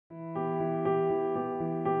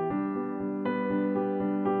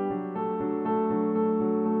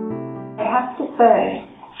have to say,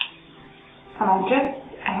 and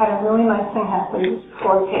I had a really nice thing happen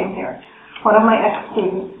before I came here. One of my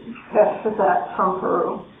ex-students, Beth Fazette from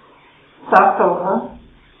Peru, stopped over,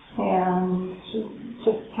 and she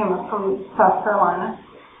just came up from South Carolina,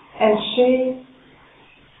 and she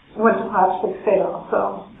went to Plastic State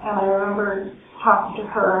also, and I remember talking to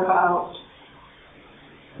her about,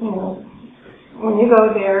 when you go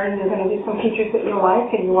there and you're going to do some teachers that you like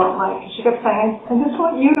and you won't like. She kept saying, I just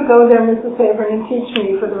want you to go there, Mrs. Sabourin, and teach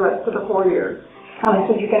me for the rest of the 4 years. And I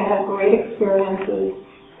said, you're going to have great experiences,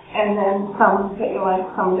 and then some that you like,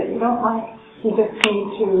 some that you don't like. You just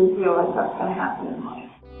need to realize that's going to happen in life.